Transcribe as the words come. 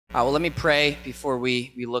Well, let me pray before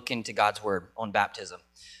we look into God's word on baptism.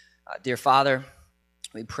 Dear Father,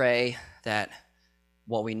 we pray that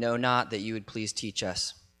what we know not, that you would please teach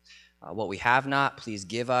us. What we have not, please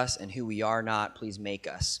give us, and who we are not, please make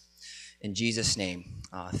us. In Jesus' name,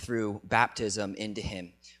 through baptism into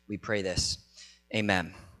him, we pray this.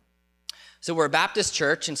 Amen. So we're a Baptist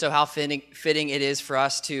church, and so how fitting it is for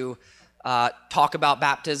us to talk about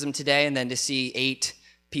baptism today and then to see 8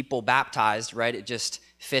 people baptized, right? It just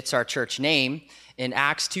fits our church name. In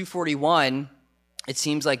Acts 2:41, it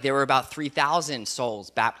seems like there were about 3,000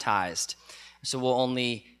 souls baptized. So we'll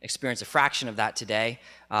only experience a fraction of that today.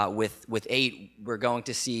 With 8, we're going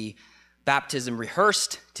to see baptism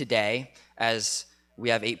rehearsed today as we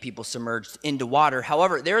have 8 people submerged into water.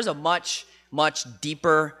 However, there is a much, much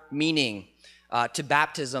deeper meaning to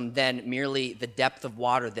baptism than merely the depth of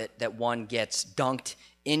water that one gets dunked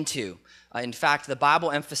into. In fact, the Bible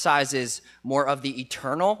emphasizes more of the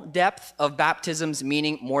eternal depth of baptism's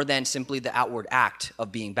meaning more than simply the outward act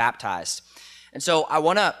of being baptized. And so I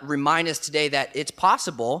want to remind us today that it's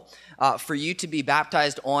possible for you to be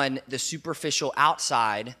baptized on the superficial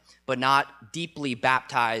outside, but not deeply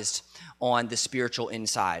baptized on the spiritual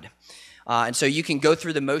inside. And so you can go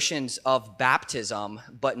through the motions of baptism,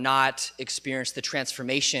 but not experience the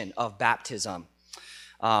transformation of baptism.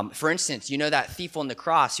 For instance, you know that thief on the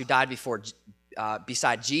cross who died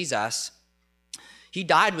beside Jesus, he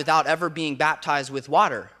died without ever being baptized with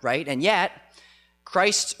water, right? And yet,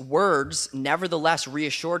 Christ's words nevertheless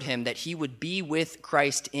reassured him that he would be with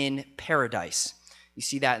Christ in paradise. You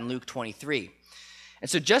see that in Luke 23. And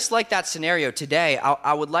so just like that scenario today,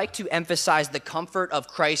 I would like to emphasize the comfort of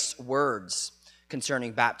Christ's words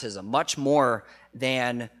concerning baptism, much more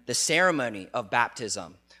than the ceremony of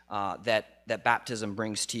baptism that baptism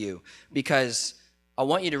brings to you. Because I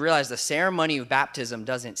want you to realize the ceremony of baptism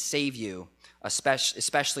doesn't save you,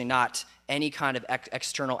 especially not any kind of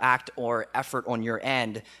external act or effort on your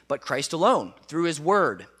end, but Christ alone, through his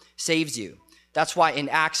word, saves you. That's why in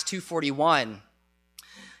Acts 2:41,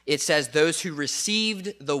 it says, those who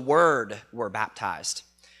received the word were baptized.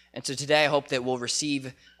 And so today I hope that we'll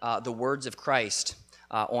receive the words of Christ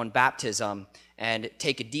on baptism and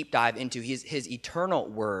take a deep dive into his eternal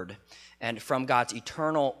word. And from God's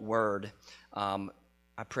eternal word,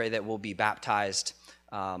 I pray that we'll be baptized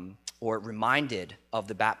or reminded of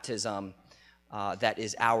the baptism that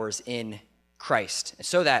is ours in Christ.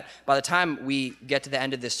 So that by the time we get to the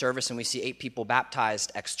end of this service and we see 8 people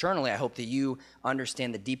baptized externally, I hope that you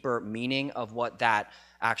understand the deeper meaning of what that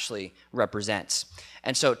actually represents.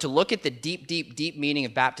 And so to look at the deep, deep, deep meaning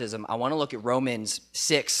of baptism, I want to look at Romans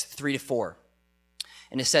 6:3-4.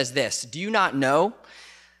 And it says this, do you not know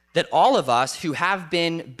that all of us who have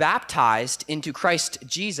been baptized into Christ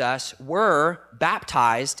Jesus were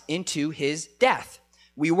baptized into his death?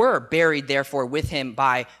 We were buried, therefore, with him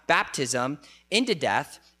by baptism into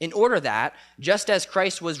death, in order that, just as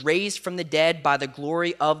Christ was raised from the dead by the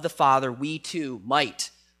glory of the Father, we too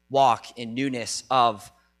might walk in newness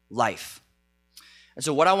of life. And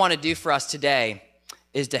so what I want to do for us today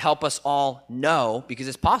is to help us all know, because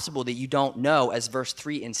it's possible that you don't know, as verse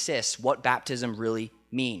 3 insists, what baptism really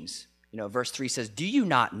means. You know, verse 3 says, do you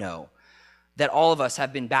not know that all of us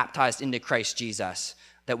have been baptized into Christ Jesus,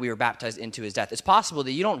 that we were baptized into his death? It's possible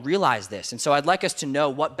that you don't realize this. And so I'd like us to know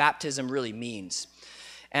what baptism really means.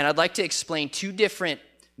 And I'd like to explain 2 different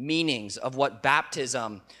meanings of what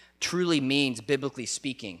baptism truly means, biblically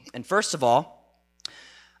speaking. And first of all,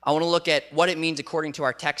 I want to look at what it means according to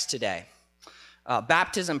our text today.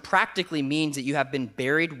 Baptism practically means that you have been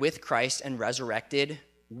buried with Christ and resurrected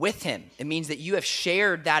with him. It means that you have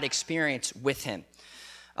shared that experience with him.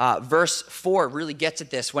 Verse 4 really gets at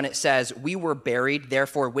this when it says, we were buried,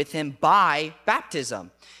 therefore, with him by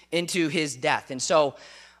baptism into his death. And so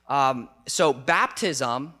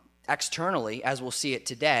baptism, externally, as we'll see it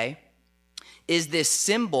today, is this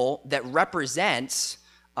symbol that represents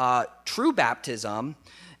true baptism.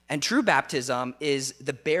 And true baptism is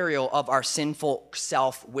the burial of our sinful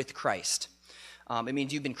self with Christ. It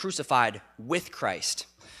means you've been crucified with Christ.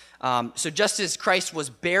 So just as Christ was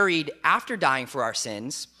buried after dying for our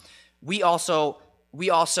sins, we also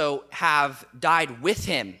have died with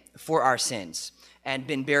him for our sins and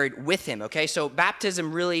been buried with him, okay? So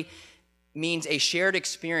baptism really means a shared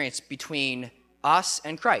experience between us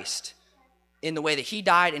and Christ in the way that he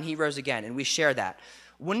died and he rose again, and we share that.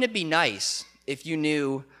 Wouldn't it be nice if you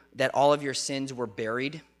knew that all of your sins were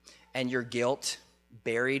buried and your guilt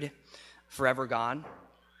buried, forever gone?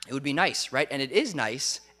 It would be nice, right? And it is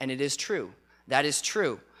nice, and it is true. That is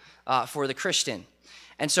true for the Christian.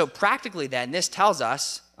 And so practically then, this tells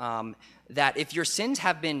us that if your sins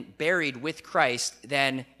have been buried with Christ,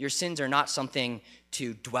 then your sins are not something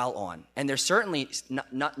to dwell on. And there's certainly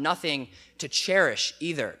nothing to cherish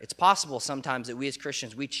either. It's possible sometimes that we as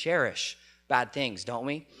Christians, we cherish bad things, don't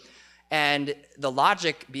we? And the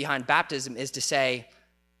logic behind baptism is to say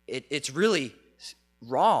it's really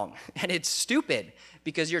wrong and it's stupid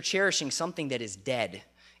because you're cherishing something that is dead.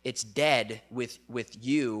 It's dead with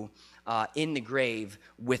you in the grave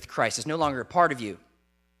with Christ. It's no longer a part of you.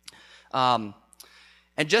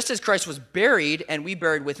 And just as Christ was buried and we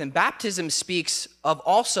buried with him, baptism speaks of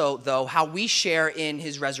also, though, how we share in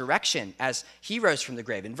his resurrection as he rose from the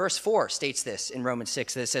grave. And verse 4 states this in Romans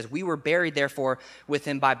 6, that it says, we were buried, therefore, with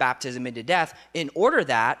him by baptism into death, in order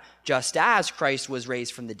that, just as Christ was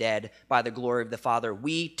raised from the dead by the glory of the Father,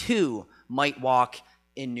 we too might walk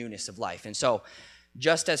in newness of life. And so,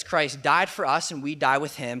 just as Christ died for us and we die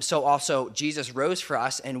with him, so also Jesus rose for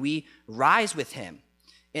us and we rise with him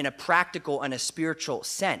in a practical and a spiritual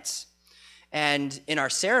sense. And in our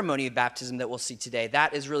ceremony of baptism that we'll see today,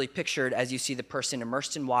 that is really pictured as you see the person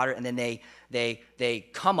immersed in water and then they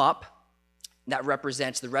come up. That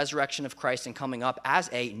represents the resurrection of Christ and coming up as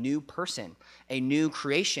a new person, a new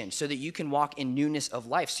creation, so that you can walk in newness of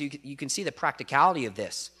life. So you can see the practicality of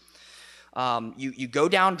this. You go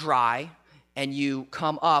down dry and you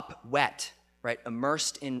come up wet, right?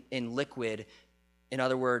 Immersed in liquid. In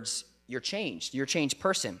other words, you're changed. You're a changed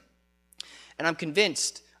person. And I'm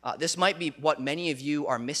convinced this might be what many of you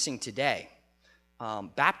are missing today.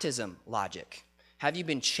 Baptism logic. Have you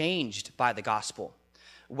been changed by the gospel?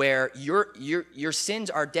 Where your sins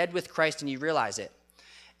are dead with Christ and you realize it.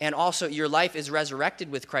 And also your life is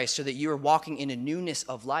resurrected with Christ so that you are walking in a newness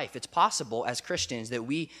of life. It's possible as Christians that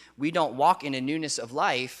we don't walk in a newness of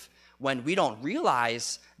life when we don't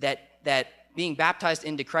realize that being baptized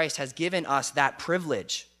into Christ has given us that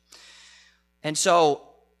privilege. And so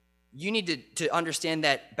you need to understand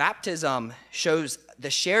that baptism shows the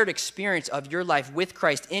shared experience of your life with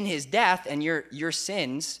Christ in his death and your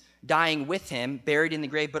sins dying with him, buried in the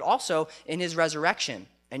grave, but also in his resurrection.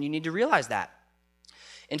 And you need to realize that.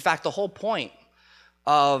 In fact, the whole point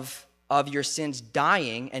of your sins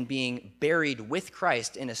dying and being buried with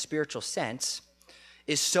Christ in a spiritual sense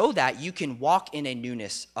is so that you can walk in a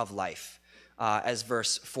newness of life, as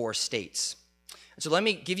verse 4 states. So let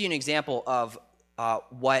me give you an example of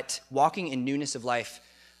what walking in newness of life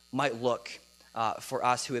might look for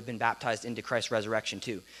us who have been baptized into Christ's resurrection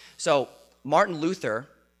too. So Martin Luther,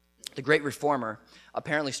 the great reformer,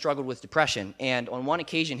 apparently struggled with depression. And on one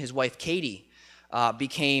occasion, his wife Katie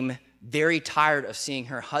became very tired of seeing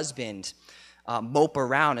her husband mope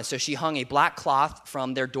around. And so she hung a black cloth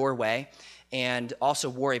from their doorway and also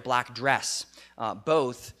wore a black dress.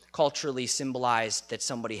 Both culturally symbolized that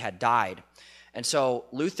somebody had died. And so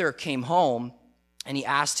Luther came home and he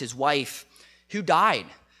asked his wife, who died?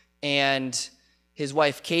 And his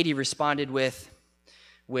wife Katie responded with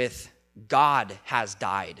God has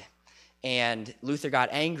died. And Luther got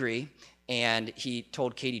angry and he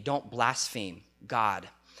told Katie, don't blaspheme God.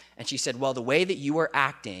 And she said, well, the way that you are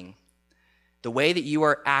acting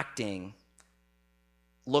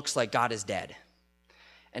looks like God is dead.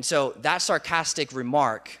 And so that sarcastic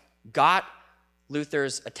remark got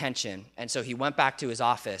Luther's attention. And so he went back to his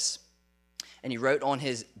office and he wrote on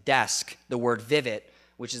his desk the word vivat,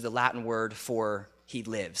 which is the Latin word for he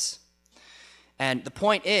lives. And the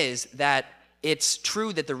point is that it's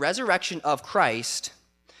true that the resurrection of Christ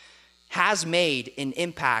has made an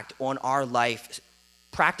impact on our life,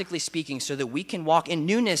 practically speaking, so that we can walk in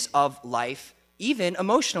newness of life, even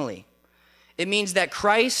emotionally. It means that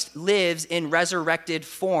Christ lives in resurrected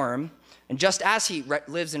form, and just as he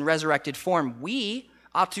lives in resurrected form, we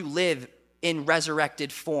ought to live in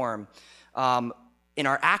resurrected form in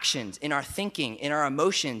our actions, in our thinking, in our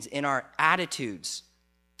emotions, in our attitudes.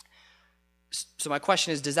 So my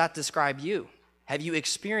question is, does that describe you? Have you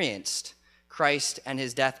experienced Christ and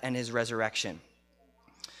his death and his resurrection?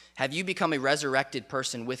 Have you become a resurrected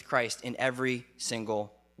person with Christ in every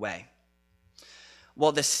single way?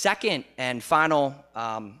 Well, the second and final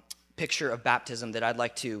picture of baptism that I'd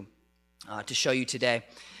like to show you today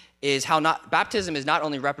is how baptism is not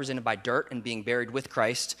only represented by dirt and being buried with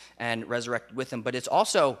Christ and resurrected with him, but it's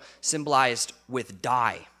also symbolized with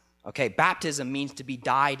dye. Okay, baptism means to be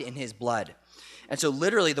dyed in his blood. And so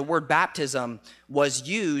literally the word baptism was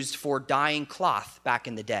used for dyeing cloth back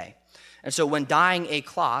in the day. And so when dyeing a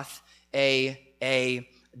cloth, a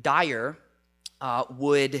dyer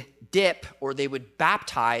would dip, or they would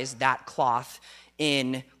baptize that cloth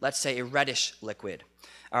in, let's say, a reddish liquid.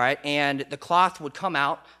 All right, and the cloth would come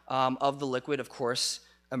out of the liquid, of course,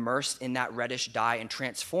 immersed in that reddish dye and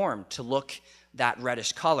transformed to look that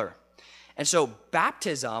reddish color. And so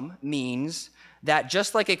baptism means that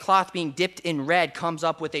just like a cloth being dipped in red comes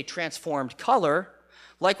up with a transformed color,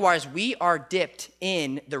 likewise, we are dipped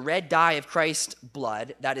in the red dye of Christ's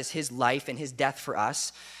blood, that is his life and his death for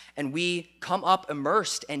us, and we come up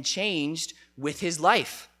immersed and changed with his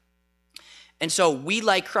life. And so we,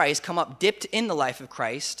 like Christ, come up dipped in the life of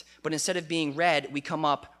Christ, but instead of being red, we come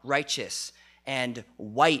up righteous and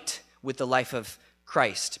white with the life of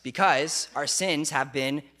Christ, because our sins have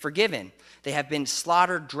been forgiven. They have been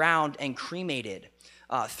slaughtered, drowned, and cremated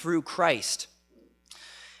through Christ.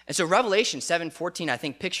 And so Revelation 7:14, I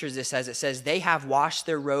think, pictures this as it says, they have washed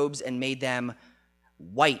their robes and made them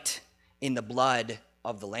white in the blood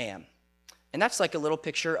of the Lamb. And that's like a little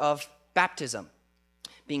picture of baptism,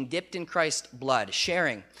 being dipped in Christ's blood,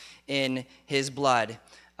 sharing in his blood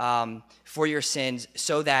for your sins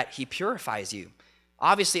so that he purifies you.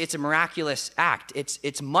 Obviously, it's a miraculous act.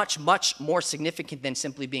 It's much, much more significant than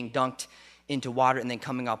simply being dunked into water and then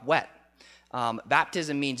coming up wet.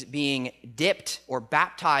 Baptism means being dipped or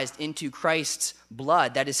baptized into Christ's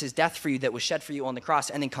blood. That is his death for you that was shed for you on the cross,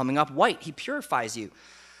 and then coming up white. He purifies you.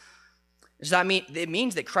 Does that mean? It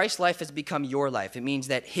means that Christ's life has become your life. It means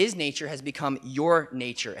that his nature has become your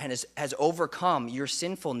nature and has overcome your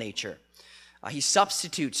sinful nature. He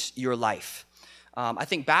substitutes your life. I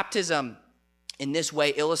think baptism in this way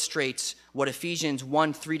illustrates what Ephesians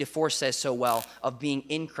 1:3-4 says so well of being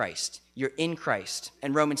in Christ. You're in Christ.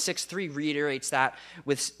 And Romans 6:3 reiterates that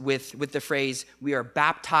with the phrase, we are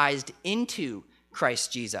baptized into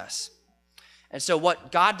Christ Jesus. And so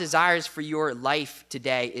what God desires for your life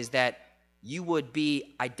today is that you would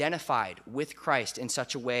be identified with Christ in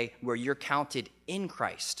such a way where you're counted in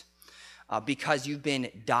Christ because you've been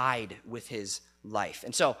dyed with his life.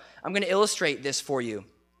 And so I'm going to illustrate this for you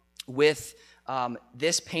with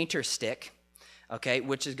this painter stick, okay,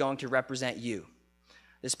 which is going to represent you.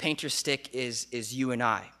 This painter stick is you and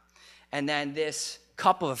I. And then this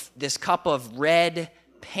cup of red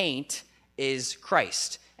paint is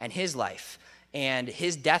Christ and his life and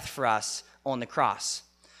his death for us on the cross.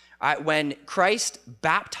 All right, when Christ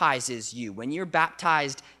baptizes you, when you're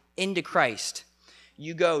baptized into Christ,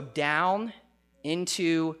 you go down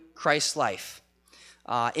into Christ's life,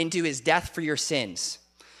 into his death for your sins.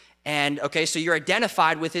 And, okay, so you're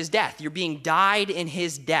identified with his death. You're being dyed in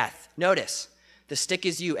his death. Notice, the stick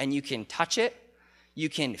is you, and you can touch it. You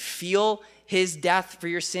can feel his death for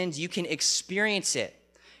your sins. You can experience it.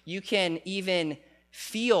 You can even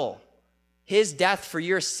feel his death for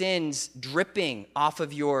your sins dripping off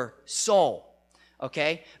of your soul,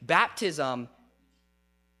 okay? Baptism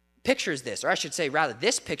pictures this, or I should say, rather,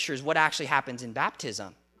 this pictures what actually happens in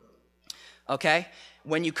baptism, okay?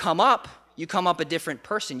 When you come up a different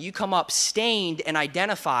person. You come up stained and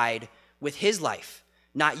identified with his life,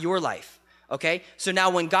 not your life, okay? So now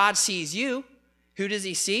when God sees you, who does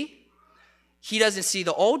he see? He doesn't see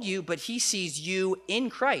the old you, but he sees you in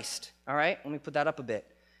Christ, all right? Let me put that up a bit.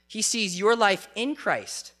 He sees your life in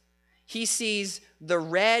Christ. He sees the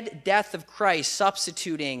red death of Christ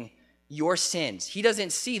substituting your sins. He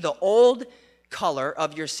doesn't see the old color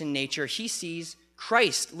of your sin nature. He sees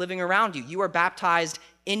Christ living around you. You are baptized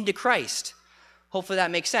into Christ. Hopefully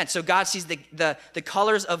that makes sense. So God sees the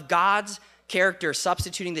colors of God's character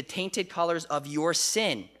substituting the tainted colors of your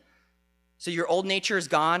sin. So your old nature is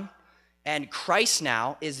gone, and Christ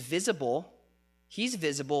now is visible. He's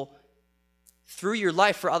visible through your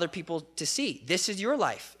life for other people to see. This is your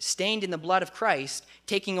life, stained in the blood of Christ,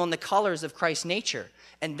 taking on the colors of Christ's nature.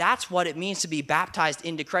 And that's what it means to be baptized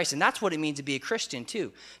into Christ. And that's what it means to be a Christian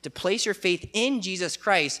too, to place your faith in Jesus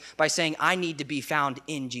Christ by saying, I need to be found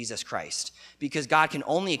in Jesus Christ, because God can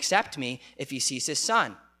only accept me if he sees his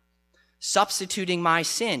son, substituting my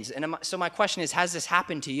sins. And so my question is, has this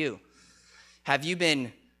happened to you? Have you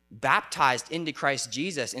been baptized into Christ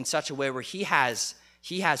Jesus in such a way where he has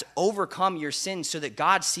overcome your sins so that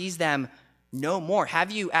God sees them no more?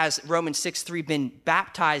 Have you, as Romans 6:3, been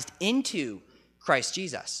baptized into Christ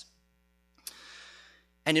Jesus?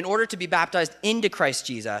 And in order to be baptized into Christ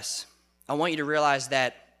Jesus, I want you to realize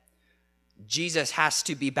that Jesus has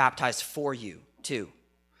to be baptized for you too.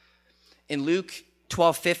 In Luke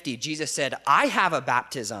 12:50, Jesus said, I have a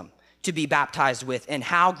baptism to be baptized with, and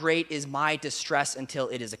how great is my distress until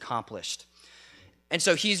it is accomplished. And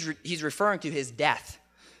so he's referring to his death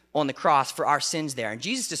on the cross for our sins there. And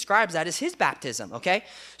Jesus describes that as his baptism, okay?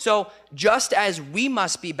 So just as we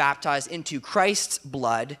must be baptized into Christ's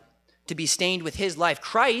blood to be stained with his life,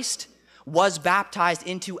 Christ was baptized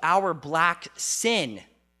into our black sin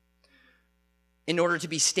in order to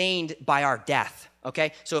be stained by our death,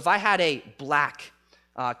 okay? So if I had a black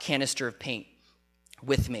canister of paint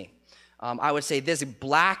with me, I would say this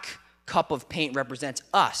black cup of paint represents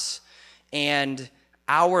us and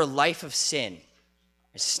our life of sin,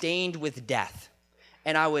 stained with death.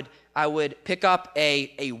 And I would pick up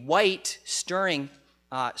a white stirring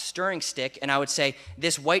stick, and I would say,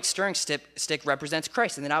 this white stirring stick represents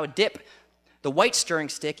Christ. And then I would dip the white stirring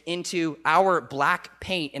stick into our black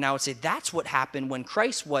paint, and I would say, that's what happened when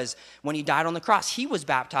when he died on the cross. He was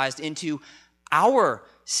baptized into our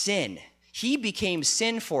sin. He became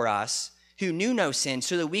sin for us who knew no sin,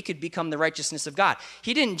 so that we could become the righteousness of God.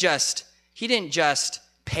 He didn't just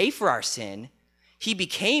pay for our sin. He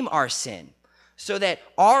became our sin, so that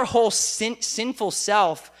our whole sinful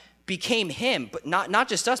self became him, but not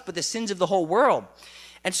just us, but the sins of the whole world.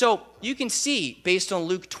 And so you can see, based on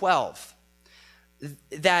Luke 12,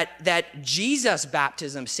 that Jesus'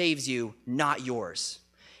 baptism saves you, not yours.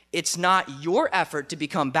 It's not your effort to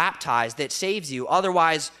become baptized that saves you.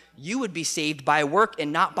 Otherwise, you would be saved by work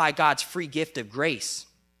and not by God's free gift of grace.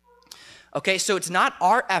 Okay, so it's not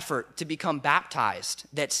our effort to become baptized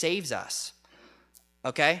that saves us.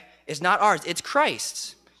 Okay? It's not ours, it's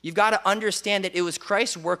Christ's. You've got to understand that it was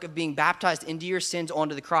Christ's work of being baptized into your sins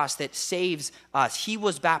onto the cross that saves us. He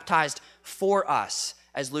was baptized for us,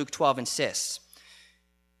 as Luke 12 insists.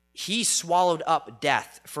 He swallowed up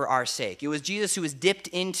death for our sake. It was Jesus who was dipped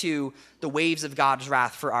into the waves of God's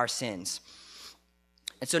wrath for our sins.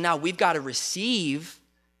 And so now we've got to receive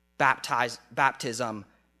baptism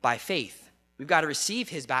by faith. We've got to receive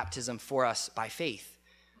his baptism for us by faith.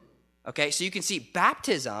 Okay, so you can see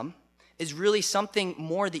baptism is really something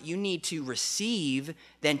more that you need to receive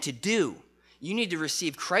than to do. You need to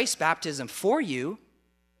receive Christ's baptism for you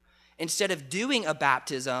instead of doing a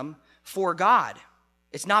baptism for God.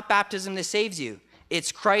 It's not baptism that saves you.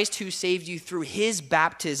 It's Christ who saved you through his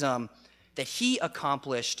baptism that he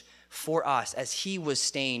accomplished for us as he was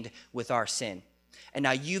stained with our sin. And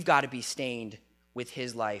now you've got to be stained with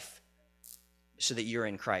his life so that you're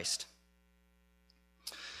in Christ.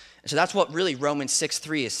 And so that's what really Romans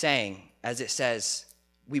 6:3 is saying, as it says,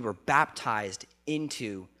 we were baptized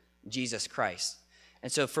into Jesus Christ.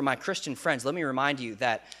 And so for my Christian friends, let me remind you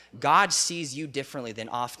that God sees you differently than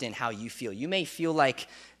often how you feel. You may feel like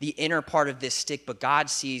the inner part of this stick, but God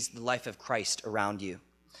sees the life of Christ around you.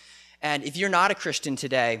 And if you're not a Christian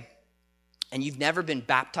today, and you've never been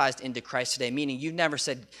baptized into Christ today, meaning you've never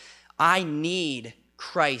said, I need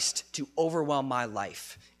Christ to overwhelm my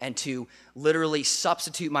life and to literally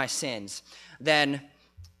substitute my sins, then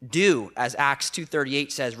do, as Acts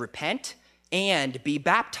 2:38 says, repent and be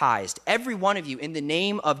baptized, every one of you, in the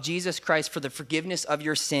name of Jesus Christ for the forgiveness of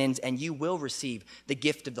your sins, and you will receive the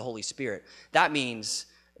gift of the Holy Spirit. That means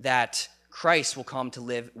that Christ will come to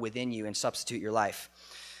live within you and substitute your life.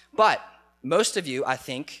 But most of you, I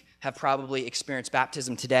think, have probably experienced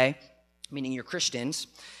baptism today, meaning you're Christians.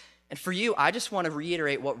 And for you, I just want to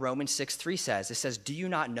reiterate what Romans 6:3 says. It says, do you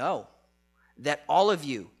not know that all of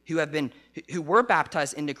you who were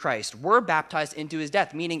baptized into Christ were baptized into his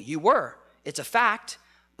death? Meaning you were. It's a fact,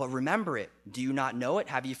 but remember it. Do you not know it?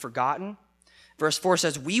 Have you forgotten? Verse 4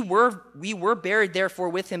 says, we were buried therefore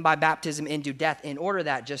with him by baptism into death, in order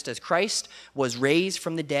that just as Christ was raised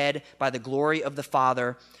from the dead by the glory of the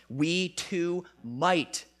Father, we too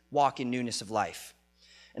might walk in newness of life.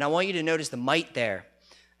 And I want you to notice the might there.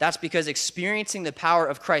 That's because experiencing the power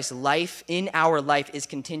of Christ's life in our life is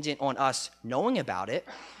contingent on us knowing about it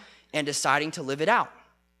and deciding to live it out.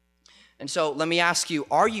 And so let me ask you,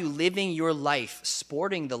 are you living your life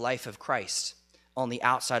sporting the life of Christ on the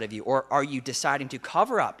outside of you? Or are you deciding to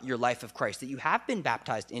cover up your life of Christ that you have been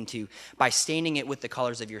baptized into by staining it with the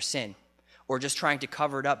colors of your sin? Or just trying to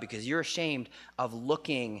cover it up because you're ashamed of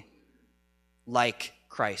looking like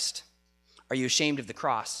Christ? Are you ashamed of the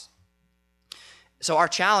cross? So our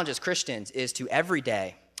challenge as Christians is to every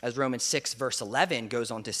day, as Romans 6 verse 11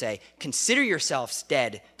 goes on to say, consider yourselves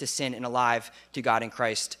dead to sin and alive to God in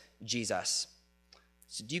Christ Jesus.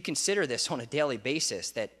 So do you consider this on a daily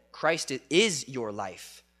basis, that Christ is your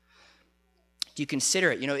life? Do you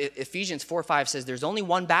consider it? You know, Ephesians 4:5 says there's only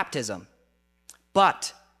one baptism,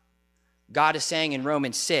 but God is saying in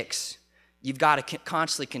Romans 6, you've got to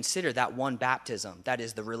constantly consider that one baptism. That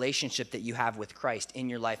is the relationship that you have with Christ in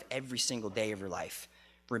your life every single day of your life.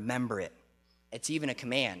 Remember it. It's even a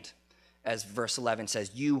command, as verse 11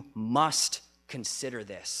 says, you must consider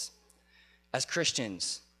this. As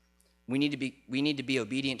Christians, we need to be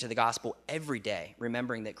obedient to the gospel every day,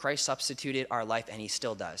 remembering that Christ substituted our life, and he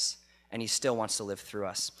still does, and he still wants to live through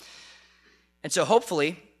us. And so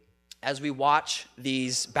hopefully, as we watch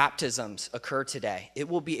these baptisms occur today, it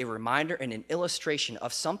will be a reminder and an illustration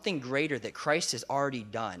of something greater that Christ has already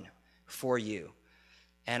done for you.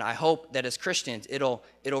 And I hope that as Christians, it'll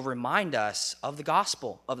remind us of the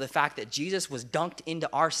gospel, of the fact that Jesus was dunked into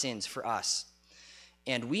our sins for us.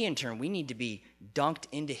 And we, in turn, we need to be dunked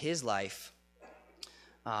into his life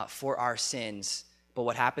for our sins. But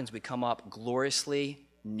what happens? We come up gloriously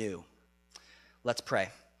new. Let's pray.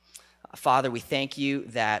 Father, we thank you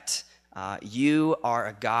that you are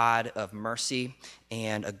a God of mercy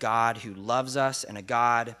and a God who loves us and a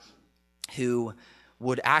God who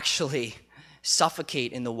would actually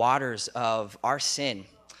suffocate in the waters of our sin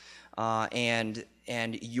and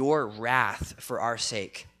your wrath for our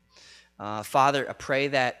sake. Father, I pray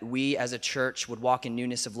that we as a church would walk in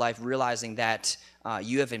newness of life, realizing that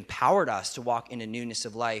you have empowered us to walk in a newness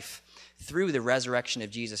of life through the resurrection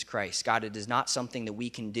of Jesus Christ. God, it is not something that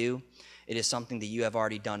we can do. It is something that you have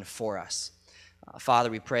already done for us.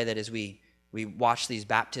 Father, we pray that as we watch these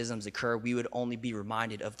baptisms occur, we would only be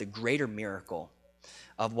reminded of the greater miracle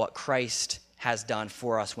of what Christ has done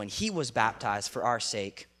for us when he was baptized for our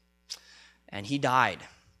sake. And he died.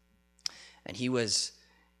 And he was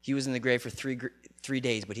in the grave for three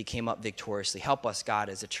days, but he came up victoriously. Help us, God,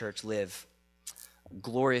 as a church, live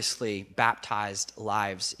gloriously baptized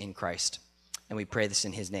lives in Christ. And we pray this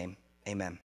in his name. Amen.